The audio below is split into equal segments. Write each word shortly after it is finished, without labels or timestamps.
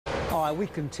All right, we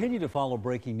continue to follow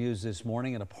breaking news this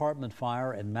morning. An apartment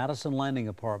fire in Madison Landing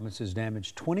Apartments has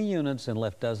damaged 20 units and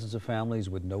left dozens of families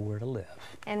with nowhere to live.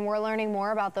 And we're learning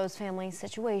more about those families'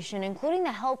 situation, including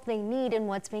the help they need and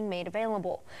what's being made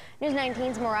available. News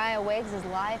 19's Mariah Wiggs is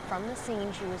live from the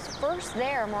scene. She was first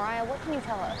there. Mariah, what can you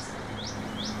tell us?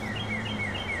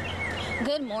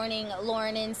 Good morning,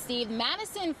 Lauren and Steve.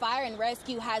 Madison Fire and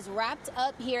Rescue has wrapped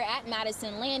up here at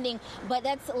Madison Landing, but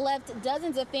that's left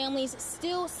dozens of families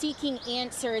still seeking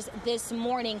answers this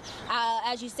morning.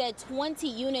 As you said, 20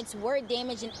 units were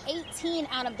damaged and 18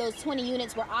 out of those 20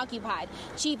 units were occupied.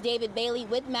 Chief David Bailey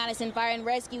with Madison Fire and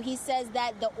Rescue, he says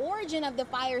that the origin of the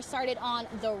fire started on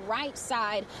the right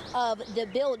side of the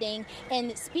building.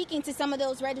 And speaking to some of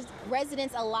those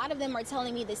residents, a lot of them are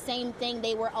telling me the same thing.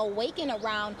 They were awakened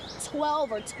around 12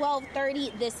 or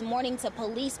 12:30 this morning to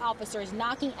police officers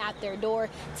knocking at their door,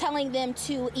 telling them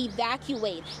to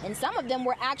evacuate. And some of them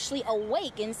were actually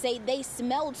awake and say they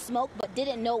smelled smoke but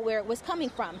didn't know where it was coming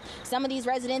from. Some of these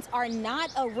residents are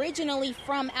not originally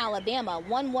from Alabama.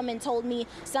 One woman told me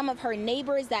some of her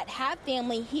neighbors that have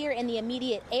family here in the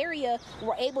immediate area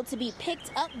were able to be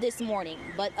picked up this morning,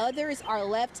 but others are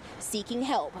left seeking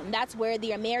help. And that's where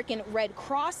the American Red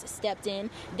Cross stepped in.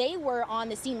 They were on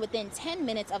the scene within 10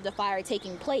 minutes of the fire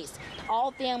taking place. All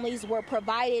families were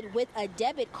provided with a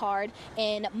debit card,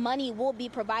 and money will be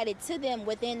provided to them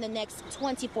within the next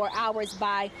 24 hours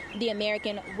by the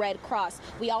American Red Cross.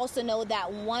 We also know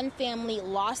that one family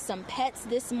lost some pets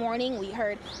this morning. We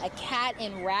heard a cat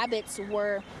and rabbits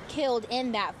were killed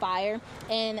in that fire,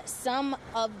 and some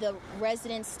of the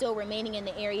residents still remaining in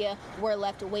the area were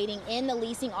left waiting in the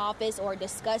leasing office or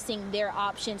discussing their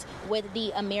options with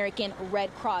the American Red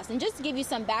Cross. And just to give you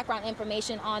some background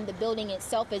information on the building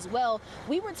itself as well,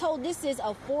 we were told this is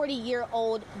a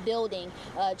 40-year-old building.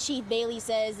 Chief Bailey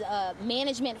says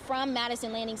management from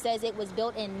Madison Landing says it was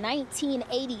built in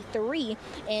 1983,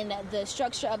 and the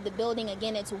structure of the building,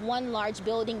 again, it's one large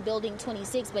building, building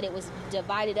 26, but it was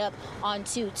divided up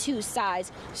onto two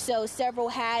sides. So several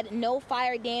had no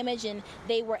fire damage, and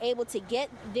they were able to get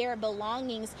their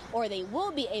belongings, or they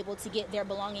will be able to get their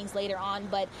belongings later on.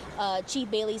 But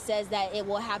Chief Bailey says that it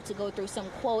will have to go through some,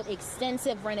 quote,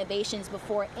 extensive renovations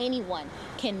before anyone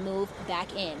can move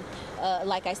back in.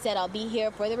 Like I said, I'll be here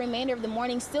for the remainder of the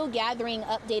morning, still gathering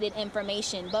updated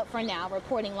information. But for now,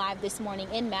 reporting live this morning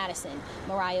in Madison,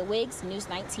 Mariah Wiggs, News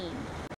 19.